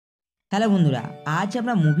Hello বন্ধুরা, আজ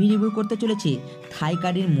আমরা মুভি রিভিউ করতে চলেছি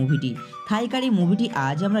থাইকারির মুভিটি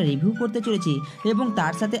আজ আমরা রিভিউ করতে চলেছি এবং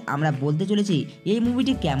তার সাথে আমরা বলতে চলেছি এই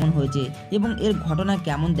মুভিটি কেমন হয়েছে এবং এর ঘটনা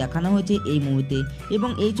কেমন দেখানো হয়েছে এই মুভিতে এবং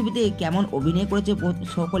এই ছবিতে কেমন অভিনয় করেছে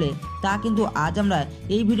সকলে, তা কিন্তু আজ আমরা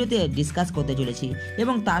এই ভিডিওতে ডিসকাস করতে চলেছি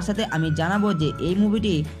এবং তার সাথে আমি জানাবো যে এই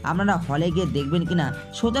মুভিটি আপনারা হলে গিয়ে দেখবেন কিনা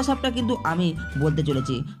সোজা সাপটা কিন্তু আমি বলতে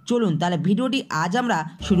চলেছি। চলুন তাহলে ভিডিওটি আজ আমরা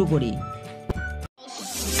শুরু করি।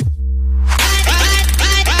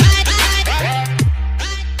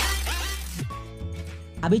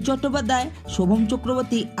 আবির চট্টোপাধ্যায়, শোভম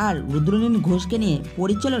চক্রবর্তী আর রুদ্রনীল ঘোষকে নিয়ে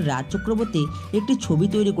পরিচালক রাজ চক্রবর্তী একটি ছবি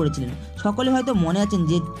তৈরি করেছিলেন। সকলে হয়তো মনে আছেন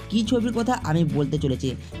যে কি ছবির কথা আমি বলতে চলেছি।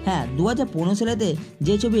 হ্যাঁ, 2015 সালেতে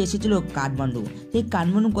যে ছবি এসেছিল কাঠমান্ডু, সেই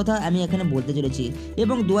কাঠমান্ডুর কথা আমি এখানে বলতে চলেছি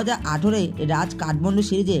এবং 2018-এ রাজ কাঠমান্ডু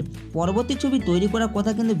সিরিজে পরবর্তী ছবি তৈরি করার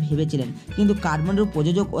কথা কিন্তু ভেবেছিলেন, কিন্তু কাঠমান্ডুর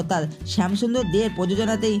প্রযোজক অর্থাৎ শ্যামসুন্দর দের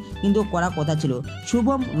প্রযোজনাতেই কিন্তু করার কথা ছিল।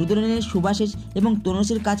 শুভম, রুদ্রনীল, সুভাষিস এবং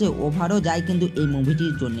তনুশ্রীর কাছে ওভারও যায় কিন্তু এই মুভিটির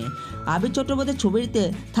জন্য। আবির চট্টোপাধ্যায় ছবিতে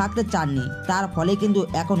থাকতে চাননি, তার ফলে কিন্তু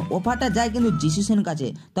এখন অফারটা যায় কিন্তু যিশু সেনের কাছে।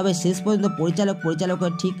 তবে শেষ পর্যন্ত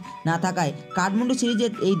পরিচালকের ঠিক না থাকায় কাঠমান্ডু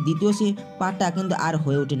সিরিজের এই দ্বিতীয় পার্টটা কিন্তু আর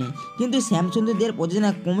হয়ে ওঠেনি। কিন্তু শ্যামসুন্দরদের প্রযোজনা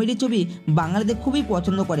কমেডি ছবি বাঙালিদের খুবই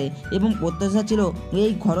পছন্দ করে এবং প্রত্যাশা ছিল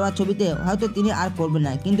এই ঘরোয়া ছবিতে হয়তো তিনি আর করবেন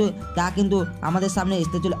না, কিন্তু তা কিন্তু আমাদের সামনে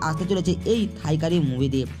আসতে চলেছে এই থাইকারি মুভি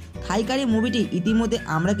দিয়ে। থাইকারি মুভিটি ইতিমধ্যে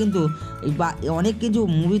আমরা কিন্তু অনেক কিছু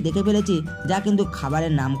মুভি দেখে ফেলেছি যা কিন্তু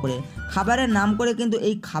খাবারের নাম করে কিন্তু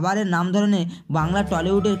এই খাবারের নাম ধরনের বাংলা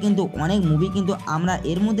টলিউডের কিন্তু অনেক মুভি কিন্তু আমরা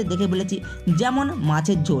এর মধ্যে দেখে ফেলেছি, যেমন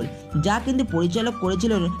মাছের ঝোল, যা কিন্তু পরিচালক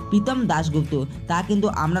করেছিলেন প্রীতম দাশগুপ্ত। তা কিন্তু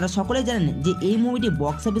আপনারা সকলেই জানেন যে এই মুভিটি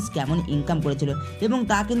বক্স অফিস কেমন ইনকাম করেছিল এবং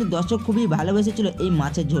তা কিন্তু দর্শক খুবই ভালোবেসেছিল এই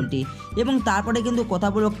মাছের ঝোলটি। এবং তারপরে কিন্তু কথা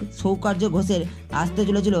বলব সৌকার্য ঘোষের আসতে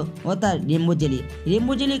চলেছিল অর্থাৎ রেমবো জেলি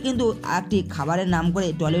কিন্তু একটি খাবারের নাম করে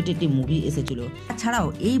টলিউডে একটি মুভি এসেছিল। এছাড়াও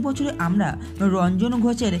এই বছরে আমরা রঞ্জন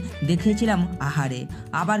ঘোষের দেখেছিলাম আহারে,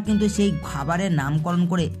 আবার কিন্তু সেই খাবারের নামকরণ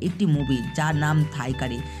করে একটি মুভি যার নাম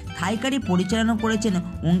থাইকারি পরিচালনা করেছেন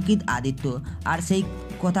অঙ্কিত, আদিত্য। আর সেই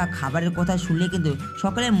খাবারের কথা শুনলে কিন্তু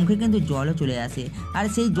সকলের মুখে কিন্তু জলও চলে আসে, আর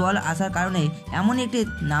সেই জল আসার কারণে এমন একটি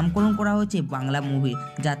নামকরণ করা হয়েছে বাংলা মুভি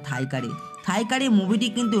যা থাইকারি মুভিটি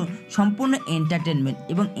কিন্তু সম্পূর্ণ এন্টারটেনমেন্ট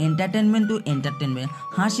এবং এন্টারটেনমেন্ট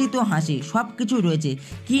হাসি তো হাসি সব কিছু রয়েছে।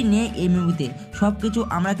 কি নেই এই মুভিতে, সব কিছু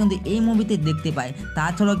আমরা কিন্তু এই মুভিতে দেখতে পাই।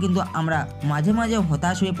 তাছাড়াও কিন্তু আমরা মাঝে মাঝে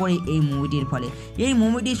হতাশ হয়ে পড়ি এই মুভিটির ফলে। এই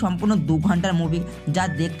মুভিটি সম্পূর্ণ 2 ঘন্টার মুভি, যা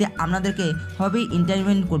দেখতে আপনাদেরকে হবেই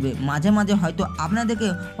এন্টারটেনমেন্ট করবে, মাঝে মাঝে হয়তো আপনাদেরকে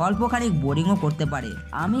অল্পখানি বোরিংও করতে পারে।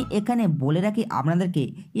 আমি এখানে বলে রাখি আপনাদেরকে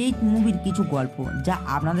এই মুভির কিছু গল্প, যা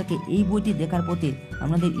আপনাদেরকে এই বইটি দেখার প্রতি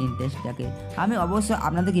আপনাদের ইন্টারেস্ট থাকে। আমি অবশ্য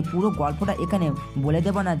আপনাদেরকে পুরো গল্পটা এখানে বলে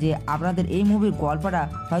দেব না, যে আপনাদের এই মুভির গল্পটা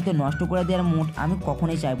হয়তো নষ্ট করে দেওয়ার মুড আমি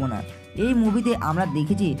কখনোই চাইবো না। এই মুভিতে আমরা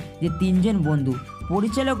দেখেছি যে 3 জন বন্ধু,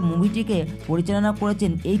 পরিচালক মুভিটিকে পরিচালনা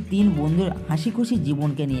করেছেন এই 3 বন্ধুর হাসি খুশি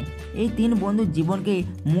জীবনকে নিয়ে। এই 3 বন্ধুর জীবনকে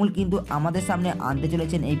মূল কিন্তু আমাদের সামনে আনতে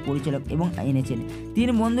চলেছেন এই পরিচালক এবং এনেছেন। 3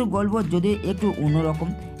 বন্ধুর গল্প যদি একটু অন্যরকম।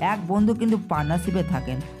 এক বন্ধু কিন্তু পার্টনারশিপে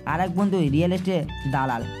থাকেন, আর এক বন্ধু রিয়েল এস্টেট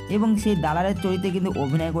দালাল এবং সেই দালালের চরিত্রে কিন্তু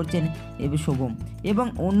অভিনয় করছেন শোভম। এবং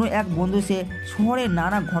অন্য এক বন্ধু সে শহরের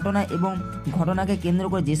নানা ঘটনা এবং ঘটনাকে কেন্দ্র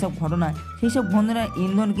করে যেসব ঘটনা, সেই সব ঘটনার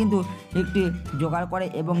ইন্ধন কিন্তু একটি জোগাড় করে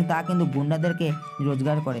এবং তা কিন্তু গুন্ডাদেরকে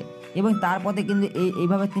রোজগার করে এবং তার পথে কিন্তু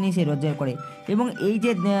এইভাবে তিনি সে রোজগার করে। এবং এই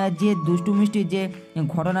যে দুষ্টু মিষ্টি যে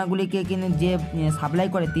ঘটনাগুলিকে কিন্তু যে সাপ্লাই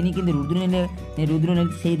করে তিনি কিন্তু রুদ্রনীল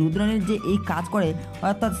যে এই কাজ করে,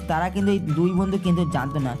 অর্থাৎ তারা কিন্তু এই 2 বন্ধু কিন্তু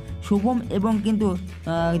জানতো না, শুভম এবং কিন্তু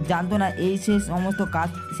জানতো না সে সমস্ত কাজ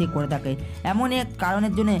সে করে থাকে। এমন এক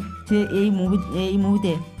কারণের জন্য সে এই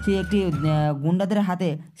মুভিতে সে একটি গুন্ডাদের হাতে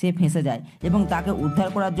সে ফেঁসে যায় এবং তাকে উদ্ধার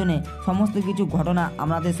করার জন্য সমস্ত কিছু ঘটনা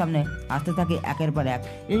আমাদের সামনে আসতে থাকে একের পর এক।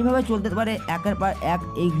 এইভাবে চলতে পারে একের পর এক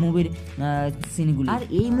এই মুভির সিনগুলি। আর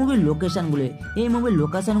এই মুভির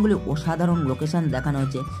লোকেশনগুলি অসাধারণ লোকেশন দেখানো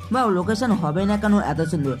হয়েছে, বা লোকেশন হবে না কেন এত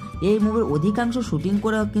সুন্দর। এই মুভির অধিকাংশ শুটিং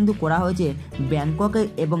কিন্তু করা হয়েছে ব্যাংককে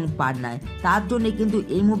এবং পাটনায়। তার জন্য কিন্তু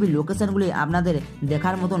এই মুভির লোকেশনগুলি আপনাদের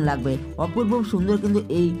দেখার মতন লাগবে। অপূর্ব সুন্দর কিন্তু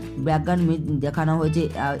এই ব্যাকগ্রাউন্ড দেখানো হয়েছে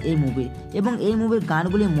এই মুভির, এবং এই মুভির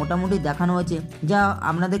গানগুলি মোটামুটি দেখানো হয়েছে যা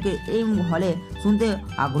আপনাদেরকে এই হলে শুনতে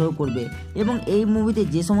আগ্রহ করবে। এবং এই মুভিতে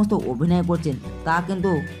যে সমস্ত অভিনয় করছেন তা কিন্তু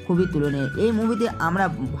খুবই তুলনীয়। এই মুভিতে আমরা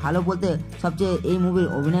ভালো বলতে সবচেয়ে এই মুভির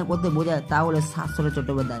অভিনয় করতে বোঝায় তা হলো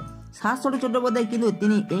শাশ্বত চট্টোপাধ্যায় কিন্তু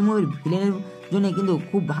তিনি এই মুভির ভিলেনের জন্য কিন্তু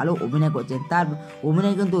খুব ভালো অভিনয় করছেন। তার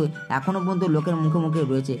অভিনয় কিন্তু এখনও পর্যন্ত লোকের মুখে মুখে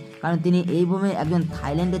রয়েছে, কারণ তিনি এই মুভি একজন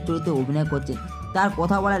থাইল্যান্ডের চরিত্রে অভিনয় করছেন। তার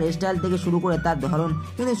কথা বলার স্টাইল থেকে শুরু করে তার ধরন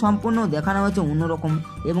কিন্তু সম্পূর্ণ দেখানো হয়েছে অন্যরকম,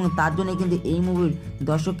 এবং তার জন্য কিন্তু এই মুভির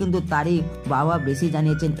দর্শক কিন্তু তারই বাবা বেশি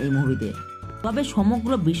জানিয়েছেন এই মুভিতে। তবে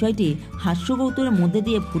সমগ্র বিষয়টি হাস্যকৌতুকের মধ্যে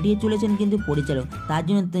দিয়ে ফুটিয়ে চলেছেন কিন্তু পরিচালক, তার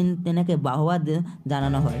জন্য তেনাকে বাহবা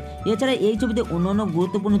জানানো হয়। এছাড়া এই ছবিতে অন্যান্য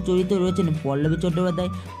গুরুত্বপূর্ণ চরিত্র রয়েছেন পল্লবী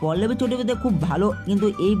চট্টোপাধ্যায় খুব ভালো কিন্তু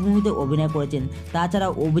এই মুভিতে অভিনয় করেছেন। তাছাড়া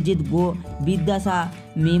অভিজিৎ গো, বিদ্যাসা,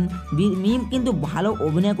 মিম কিন্তু ভালো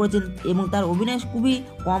অভিনয় করেছেন এবং তার অভিনয় খুবই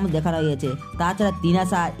কম দেখানো গিয়েছে। তাছাড়া টিনা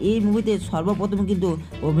সাহা এই মুভিতে সর্বপ্রথম কিন্তু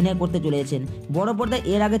অভিনয় করতে চলেছেন বড় পর্দায়।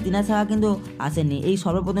 এর আগে টিনা সাহা কিন্তু আসেননি, এই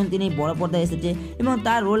সর্বপ্রথম তিনি বড় পর্দায় এসেছে এবং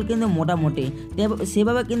তার রোল কিন্তু মোটামুটি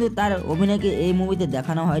সেভাবে কিন্তু তার অভিনয়কে এই মুভিতে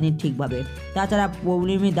দেখানো হয়নি ঠিকভাবে। তাছাড়া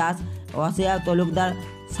পৌর্ণিমী দাস, অসেয়া তালুকদার,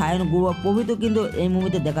 সায়ন গুয়া প্রভৃতি কিন্তু এই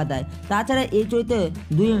মুভিতে দেখা যায়। তাছাড়া এই চরিত্রে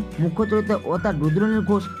দুই মুখ্য চরিত্র অর্থাৎ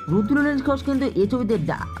রুদ্রনীল ঘোষ কিন্তু এই ছবিতে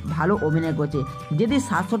ভালো অভিনয় করছে। যদি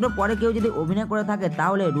 700 পরে কেউ যদি অভিনয় করে থাকে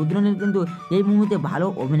তাহলে রুদ্রনীল কিন্তু এই মুভিতে ভালো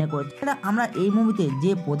অভিনয় করেছে। আমরা এই মুভিতে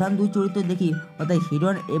যে প্রধান দুই চরিত্র দেখি অর্থাৎ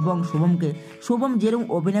হিরণ এবং শুভম যেরকম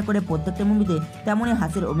অভিনয় করে প্রত্যেকটা মুভিতে তেমনই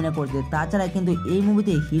হাসির অভিনয় করছে। তাছাড়া কিন্তু এই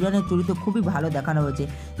মুভিতে হিরণের চরিত্র খুবই ভালো দেখানো হয়েছে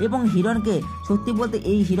এবং হিরণকে সত্যি বলতে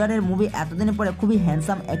এই হিরণের মুভি এতদিনের পরে খুবই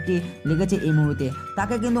হ্যান্ডসাম একটি লেগেছে এই মুভিতে।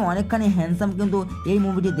 তাকে কিন্তু অনেকখানি হ্যান্ডসাম কিন্তু এই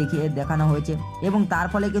মুভিটি দেখানো হয়েছে এবং তার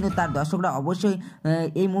ফলে কিন্তু তার দর্শকরা অবশ্যই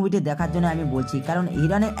এই মুভিটি দেখার জন্য আমি বলছি, কারণ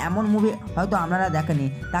হিরণের এমন মুভি হয়তো আপনারা দেখেনি,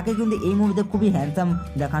 তাকে কিন্তু এই মুভিতে খুবই হ্যান্ডসাম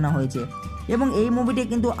দেখানো হয়েছে। এবং এই মুভিটি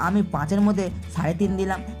কিন্তু আমি 5-এর মধ্যে 3.5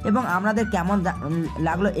 দিলাম। এবং আপনাদের কেমন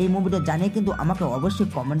লাগলো এই মুভিটা জানিয়ে কিন্তু আমাকে অবশ্যই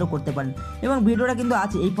কমেন্টও করতে পারেন। এবং ভিডিওটা কিন্তু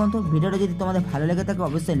আছে এই পর্যন্ত। ভিডিওটা যদি তোমাদের ভালো লেগে থাকে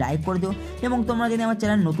অবশ্যই লাইক করে দিও এবং তোমরা যদি আমার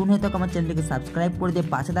চ্যানেল নতুন হয়ে থাকো আমার চ্যানেলটিকে সাবস্ক্রাইব করে দিয়ে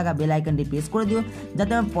পাশে থাকা বেল আইকনটি প্রেস করে দিও,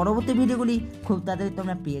 যাতে আমার পরবর্তী ভিডিওগুলি খুব তাড়াতাড়ি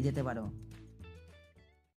তোমরা পেয়ে যেতে পারো।